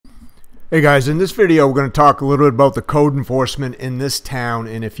Hey guys, in this video we're going to talk a little bit about the code enforcement in this town,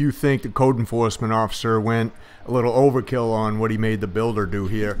 and if you think the code enforcement officer went a little overkill on what he made the builder do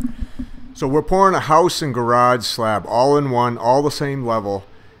here. So we're pouring a house and garage slab all in one, all the same level.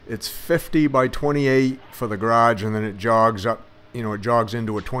 It's 50 by 28 for the garage, and then it jogs up, it jogs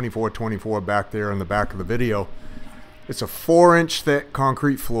into a 24-24 back there in the back of the video. It's a 4-inch thick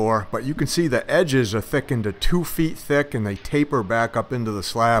concrete floor, but you can see the edges are thickened to 2 feet thick, and they taper back up into the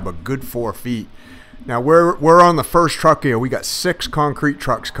slab a good 4 feet. Now we're on the first truck here. We got 6 concrete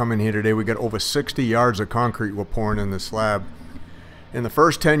trucks coming here today. We got over 60 yards of concrete we're pouring in the slab. In the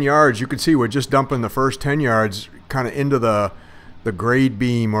first 10 yards, you can see we're just dumping the first 10 yards kind of into the grade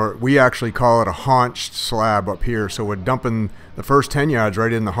beam, or we actually call it a haunched slab up here. So we're dumping the first 10 yards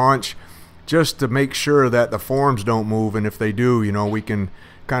right in the haunch, just to make sure that the forms don't move, and if they do, we can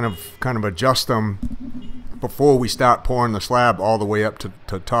kind of adjust them before we start pouring the slab all the way up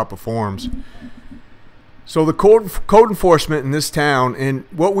to top of forms. So the code enforcement in this town, and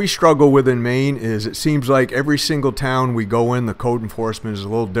what we struggle with in Maine, is it seems like every single town we go in, the code enforcement is a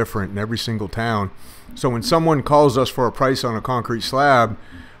little different in every single town. So when someone calls us for a price on a concrete slab,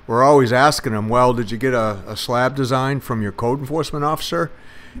 we're always asking them, well, did you get a slab design from your code enforcement officer?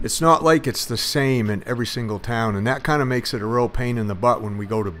 It's not like it's the same in every single town, and that kind of makes it a real pain in the butt when we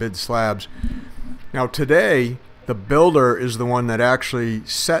go to bid slabs. Now today, the builder is the one that actually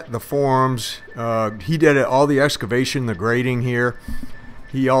set the forms. He did all the excavation, the grading here.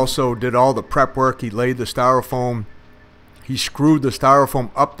 He also did all the prep work. He laid the styrofoam. He screwed the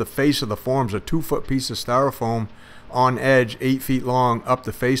styrofoam up the face of the forms, a 2-foot piece of styrofoam on edge, 8 feet long, up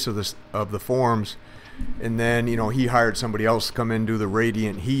the face of the forms. And then, he hired somebody else to come in and do the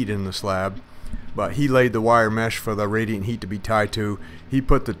radiant heat in the slab. But he laid the wire mesh for the radiant heat to be tied to. He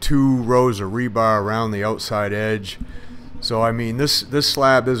put the 2 rows of rebar around the outside edge. So, I mean, this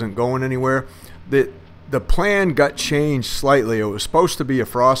slab isn't going anywhere. The plan got changed slightly. It was supposed to be a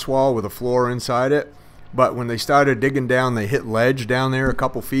frost wall with a floor inside it. But when they started digging down, they hit ledge down there a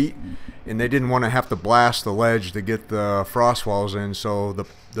couple feet. And they didn't want to have to blast the ledge to get the frost walls in. So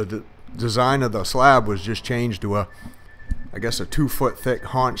the design of the slab was just changed to I guess a 2-foot thick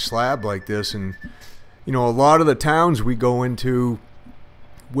haunch slab like this. And a lot of the towns we go into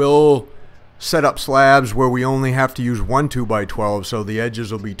will set up slabs where we only have to use 1 2x12, so the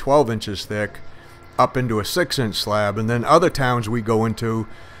edges will be 12 inches thick up into a 6-inch slab. And then other towns we go into,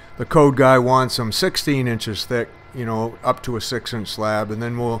 the code guy wants them 16 inches thick, up to a 6-inch slab. And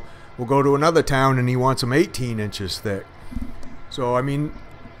then we'll go to another town and he wants them 18 inches thick. So I mean,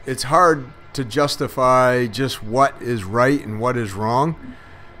 it's hard to justify just what is right and what is wrong.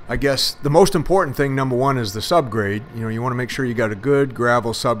 I guess the most important thing, number one, is the subgrade. You want to make sure you got a good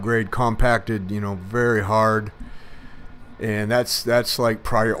gravel subgrade, compacted, very hard. And that's like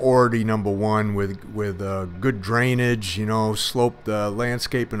priority number one, with good drainage, slope the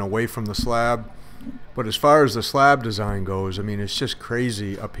landscaping away from the slab. But as far as the slab design goes, I mean, it's just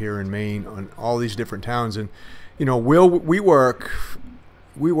crazy up here in Maine on all these different towns. And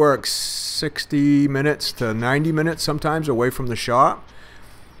we work 60 minutes to 90 minutes sometimes away from the shop,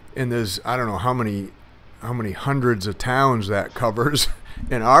 and there's I don't know how many hundreds of towns that covers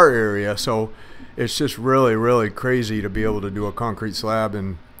in our area. So it's just really crazy to be able to do a concrete slab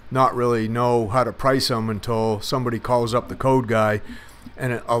and not really know how to price them until somebody calls up the code guy.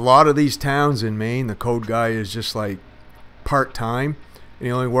 And a lot of these towns in Maine, the code guy is just like part-time, and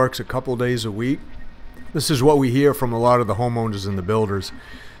he only works a couple days a week. This is what we hear from a lot of the homeowners and the builders.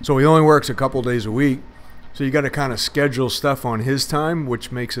 So he only works a couple days a week. So you got to kind of schedule stuff on his time,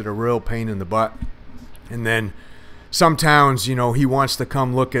 which makes it a real pain in the butt. And then some towns, he wants to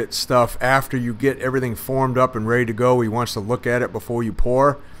come look at stuff after you get everything formed up and ready to go. He wants to look at it before you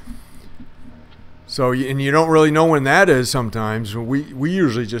pour. So, and you don't really know when that is sometimes. We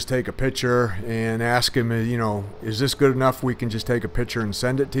usually just take a picture and ask him, is this good enough? We can just take a picture and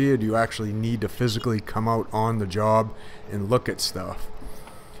send it to you. Do you actually need to physically come out on the job and look at stuff?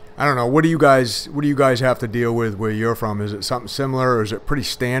 I don't know. What do you guys have to deal with where you're from? Is it something similar, or is it pretty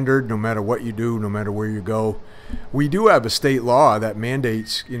standard no matter what you do, no matter where you go? We do have a state law that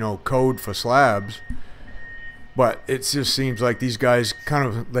mandates, code for slabs. But it just seems like these guys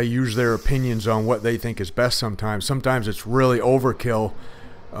they use their opinions on what they think is best sometimes. Sometimes it's really overkill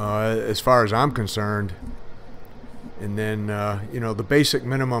as far as I'm concerned. And then, the basic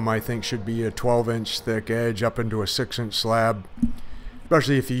minimum I think should be a 12-inch thick edge up into a 6-inch slab.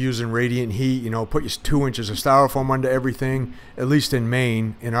 Especially if you're using radiant heat, put your 2 inches of styrofoam under everything. At least in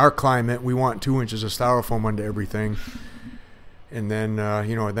Maine, in our climate, we want 2 inches of styrofoam under everything. And then,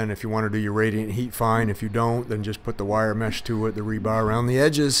 you know, then if you want to do your radiant heat, fine. If you don't, then just put the wire mesh to it, the rebar around the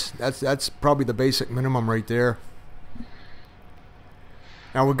edges. That's probably the basic minimum right there.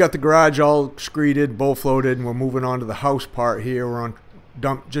 Now we've got the garage all screeded, bull floated, and we're moving on to the house part here. We're on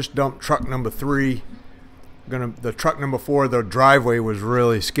just dumped truck number 3. The truck number 4, the driveway was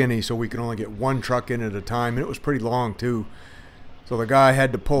really skinny, so we could only get one truck in at a time, and it was pretty long too. So the guy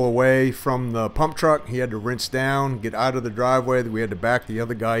had to pull away from the pump truck. He had to rinse down, get out of the driveway. We had to back the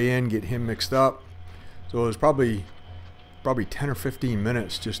other guy in, get him mixed up. So it was probably 10 or 15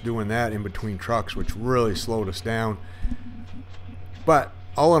 minutes just doing that in between trucks, which really slowed us down. But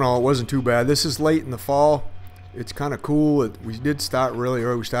all in all, it wasn't too bad. This is late in the fall. It's kind of cool. We did start really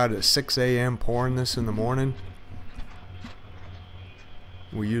early. We started at 6 a.m. pouring this in the morning.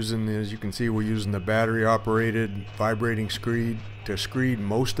 We're using, as you can see, we're using the battery operated vibrating screed to screed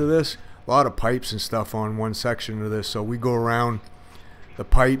most of this. A lot of pipes and stuff on one section of this, so we go around the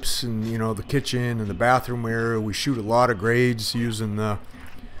pipes and, you know, the kitchen and the bathroom area. We shoot a lot of grades using the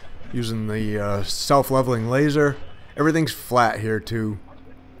self-leveling laser. Everything's flat here too.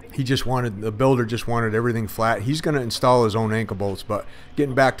 The builder just wanted everything flat. He's going to install his own ankle bolts, but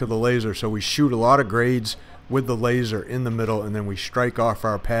getting back to the laser, so we shoot a lot of grades with the laser in the middle, and then we strike off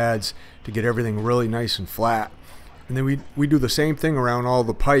our pads to get everything really nice and flat. And then we do the same thing around all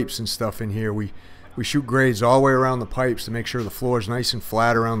the pipes and stuff in here. We shoot grades all the way around the pipes to make sure the floor is nice and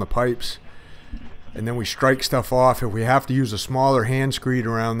flat around the pipes. And then we strike stuff off. If we have to use a smaller hand screed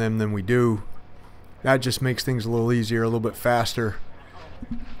around them, then we do. That just makes things a little easier, a little bit faster.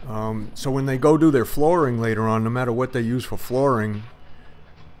 So when they go do their flooring later on, no matter what they use for flooring,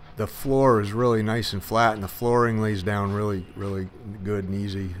 the floor is really nice and flat, and the flooring lays down really, really good and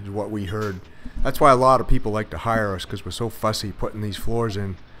easy, is what we heard. That's why a lot of people like to hire us, because we're so fussy putting these floors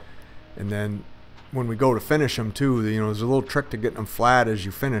in. And then when we go to finish them too, you know, there's a little trick to getting them flat as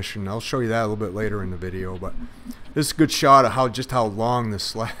you finish, and I'll show you that a little bit later in the video. But this is a good shot of just how long this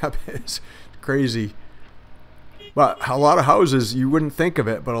slab is. It's crazy. But a lot of houses, you wouldn't think of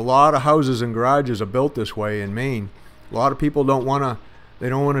it, but a lot of houses and garages are built this way in Maine. A lot of people don't want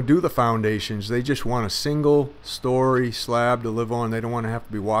to do the foundations. They just want a single story slab to live on. They don't want to have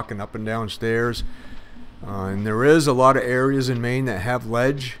to be walking up and down stairs. And there is a lot of areas in Maine that have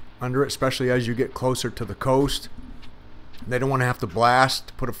ledge under it, especially as you get closer to the coast. They don't want to have to blast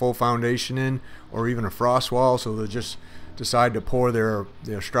to put a full foundation in, or even a frost wall, so they just decide to pour their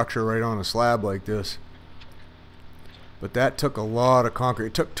structure right on a slab like this. But that took a lot of concrete.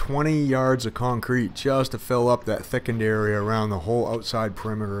 It took 20 yards of concrete just to fill up that thickened area around the whole outside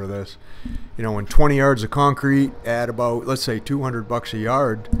perimeter of this. You know, when 20 yards of concrete at about, let's say, $200 a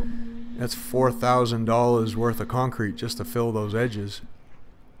yard, that's $4,000 worth of concrete just to fill those edges.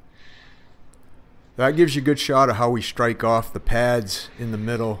 That gives you a good shot of how we strike off the pads in the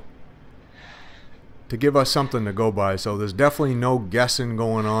middle to give us something to go by. So there's definitely no guessing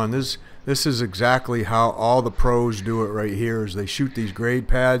going on. This is exactly how all the pros do it right here, is they shoot these grade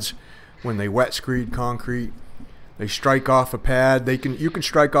pads when they wet screed concrete. They strike off a pad. You can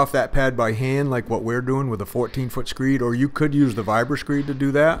strike off that pad by hand like what we're doing with a 14-foot screed, or you could use the vibra screed to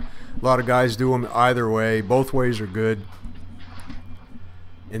do that. A lot of guys do them either way. Both ways are good.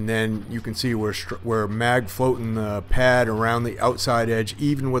 And then you can see we're mag floating the pad around the outside edge,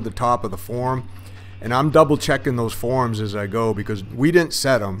 even with the top of the form. And I'm double checking those forms as I go, because we didn't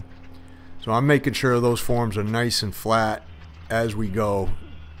set them. So I'm making sure those forms are nice and flat as we go.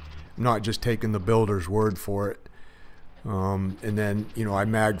 I'm not just taking the builder's word for it. And then, you know, I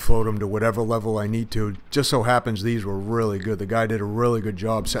mag float them to whatever level I need to. Just so happens these were really good. The guy did a really good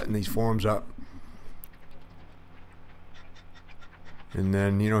job setting these forms up. And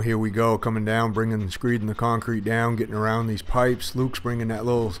then, you know, here we go, coming down, bringing the screed and the concrete down, getting around these pipes. Luke's bringing that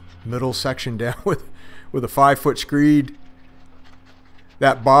little middle section down with a 5-foot screed.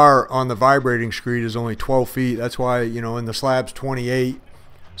 That bar on the vibrating screed is only 12 feet. That's why, you know, in the slab's 28.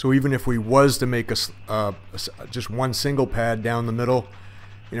 So even if we was to make just one single pad down the middle,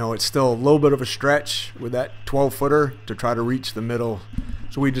 you know, it's still a little bit of a stretch with that 12-footer to try to reach the middle.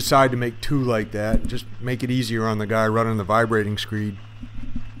 So we decided to make 2 like that, just make it easier on the guy running the vibrating screed.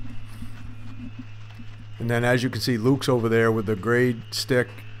 And then as you can see, Luke's over there with the grade stick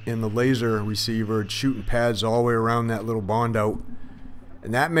and the laser receiver shooting pads all the way around that little bond out.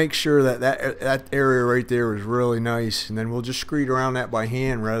 And that makes sure that area right there is really nice. And then we'll just screed around that by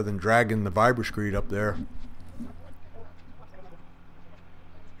hand rather than dragging the vibra screed up there.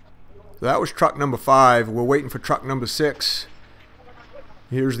 So that was truck number 5. We're waiting for truck number 6.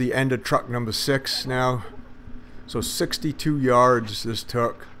 Here's the end of truck number 6 now. So 62 yards this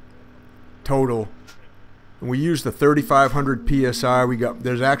took total And we used the 3500 psi.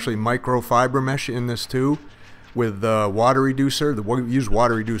 There's actually microfiber mesh in this too, with water reducer. We use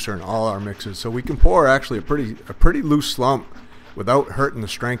water reducer in all our mixes, so we can pour actually a pretty loose slump without hurting the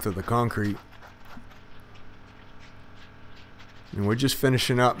strength of the concrete. And we're just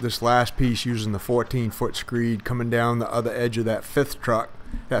finishing up this last piece using the 14-foot screed coming down the other edge of that fifth truck.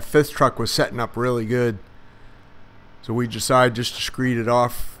 That fifth truck was setting up really good, so we decided just to screed it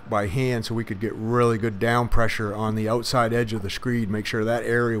off by hand so we could get really good down pressure on the outside edge of the screed, make sure that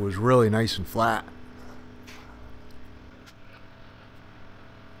area was really nice and flat.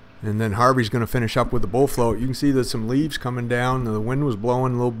 And then Harvey's going to finish up with the bull float. You can see there's some leaves coming down. The wind was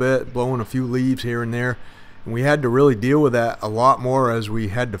blowing a little bit, blowing a few leaves here and there. And we had to really deal with that a lot more as we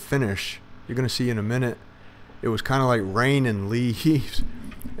had to finish. You're going to see in a minute. It was kind of like rain and leaves.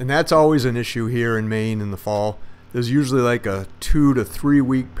 And that's always an issue here in Maine in the fall. There's usually like a 2 to 3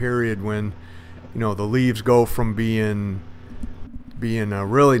 week period when, you know, the leaves go from being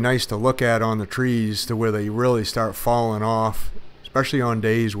really nice to look at on the trees to where they really start falling off, especially on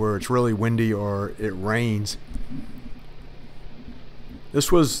days where it's really windy or it rains. This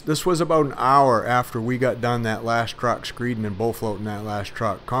was about an hour after we got done that last truck, screeding and bull floating that last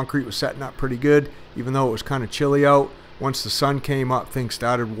truck. Concrete was setting up pretty good, even though it was kind of chilly out. Once the sun came up, things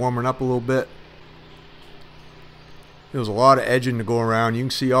started warming up a little bit. There was a lot of edging to go around. You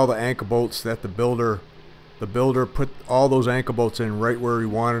can see all the anchor bolts that the builder put all those anchor bolts in right where he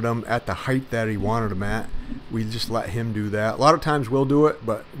wanted them, at the height that he wanted them at. We just let him do that. A lot of times we'll do it,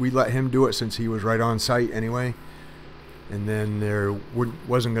 but we let him do it since he was right on site anyway. And then there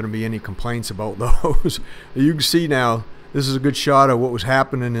wasn't going to be any complaints about those. You can see now, this is a good shot of what was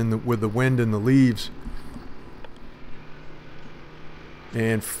happening with the wind and the leaves.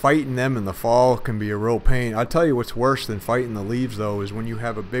 And fighting them in the fall can be a real pain. I'll tell you what's worse than fighting the leaves though is when you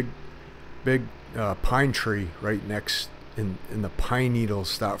have a big pine tree right next, and the pine needles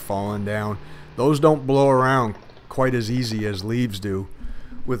start falling down. Those don't blow around quite as easy as leaves do.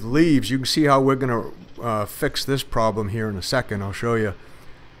 With leaves, you can see how we're going to fix this problem here in a second. I'll show you.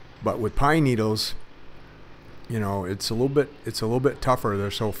 But with pine needles, you know, it's a little bit tougher.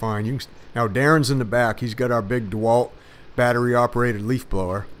 They're so fine. Now Darren's in the back. He's got our big DeWalt battery operated leaf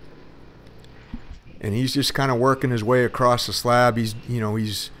blower, and he's just kind of working his way across the slab. He's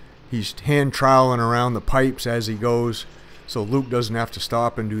hand troweling around the pipes as he goes, so Luke doesn't have to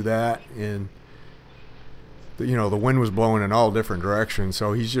stop and do that. And you know, the wind was blowing in all different directions,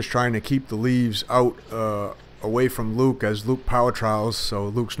 so he's just trying to keep the leaves out away from Luke as Luke power trowels, so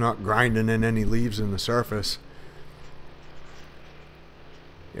Luke's not grinding in any leaves in the surface.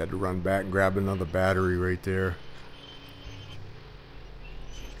 He had to run back and grab another battery right there.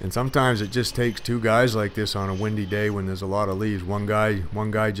 And sometimes it just takes two guys like this on a windy day when there's a lot of leaves. One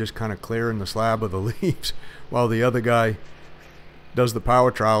guy just kind of clearing the slab of the leaves while the other guy does the power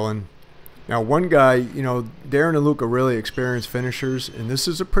troweling. Now one guy, you know, Darren and Luke are really experienced finishers, and this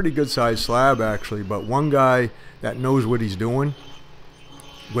is a pretty good sized slab actually, but one guy that knows what he's doing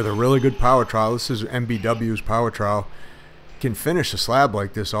with a really good power trowel, this is MBW's power trowel, can finish a slab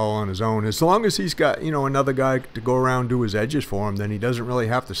like this all on his own. As long as he's got, you know, another guy to go around and do his edges for him, then he doesn't really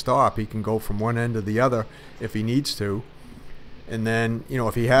have to stop. He can go from one end to the other if he needs to. And then, you know,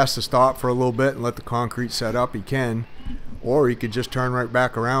 if he has to stop for a little bit and let the concrete set up, he can. Or he could just turn right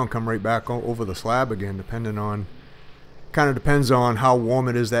back around, come right back over the slab again, depending on, kind of depends on how warm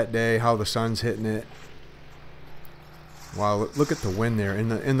it is that day, how the sun's hitting it. Wow, look at the wind there.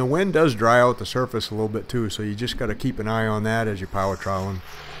 And the wind does dry out the surface a little bit too, so you just got to keep an eye on that as you're power troweling.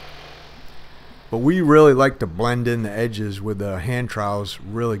 But we really like to blend in the edges with the hand trowels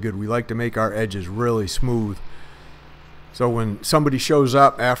really good. We like to make our edges really smooth. So when somebody shows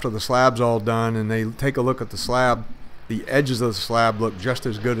up after the slab's all done and they take a look at the slab, the edges of the slab look just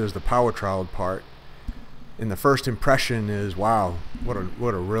as good as the power troweled part. And the first impression is, wow, what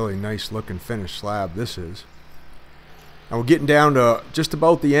a really nice looking finished slab this is. Now we're getting down to just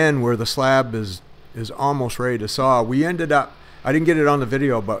about the end where the slab is almost ready to saw. We ended up, I didn't get it on the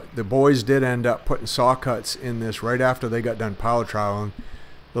video, but the boys did end up putting saw cuts in this right after they got done power troweling.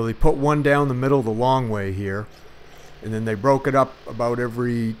 So they put one down the middle the long way here, and then they broke it up about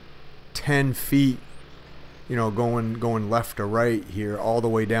every 10 feet, you know, going left to right here all the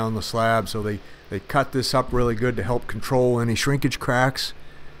way down the slab. So they cut this up really good to help control any shrinkage cracks.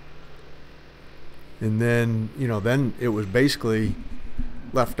 And then, you know, then it was basically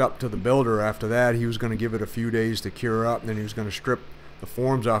left up to the builder after that. He was going to give it a few days to cure up, and then he was going to strip the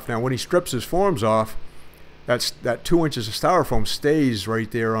forms off. Now, when he strips his forms off, that 2 inches of styrofoam stays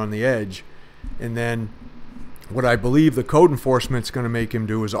right there on the edge. And then what I believe the code enforcement's going to make him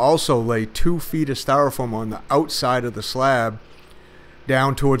do is also lay 2 feet of styrofoam on the outside of the slab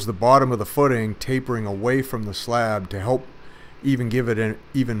down towards the bottom of the footing, tapering away from the slab to help even give it an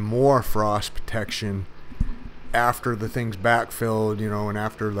even more frost protection after the thing's backfilled, you know, and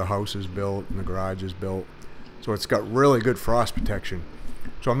after the house is built and the garage is built. So it's got really good frost protection.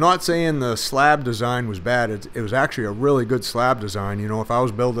 So I'm not saying the slab design was bad. It was actually a really good slab design. You know, if I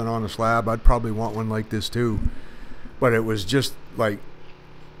was building on a slab, I'd probably want one like this too. But it was just like,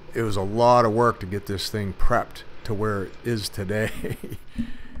 it was a lot of work to get this thing prepped to where it is today.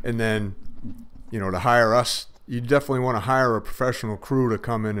 And then, you know, to hire us, you definitely want to hire a professional crew to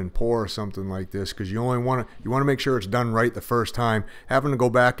come in and pour something like this, because you want to make sure it's done right the first time. Having to go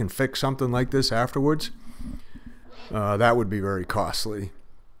back and fix something like this afterwards, that would be very costly.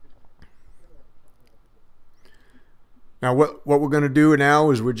 Now what we're going to do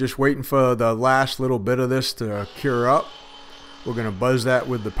now is we're just waiting for the last little bit of this to cure up. We're going to buzz that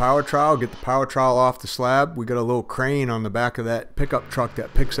with the power trowel, get the power trowel off the slab. We got a little crane on the back of that pickup truck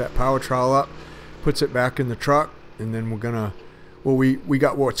that picks that power trowel up, puts it back in the truck, and then we're going to, well, we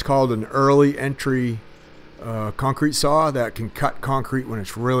got what's called an early entry concrete saw that can cut concrete when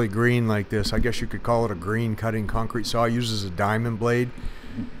it's really green like this. I guess you could call it a green cutting concrete saw. It uses a diamond blade,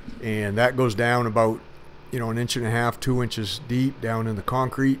 and that goes down about, you know, 1.5 to 2 inches deep down in the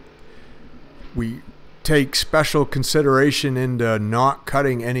concrete. We take special consideration into not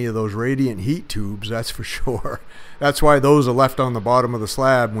cutting any of those radiant heat tubes, that's for sure. That's why those are left on the bottom of the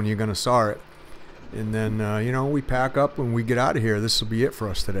slab when you're going to saw it. And then, you know, we pack up when we get out of here. This will be it for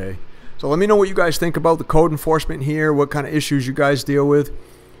us today. So let me know what you guys think about the code enforcement here, what kind of issues you guys deal with.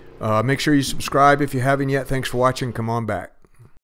 Make sure you subscribe if you haven't yet. Thanks for watching. Come on back.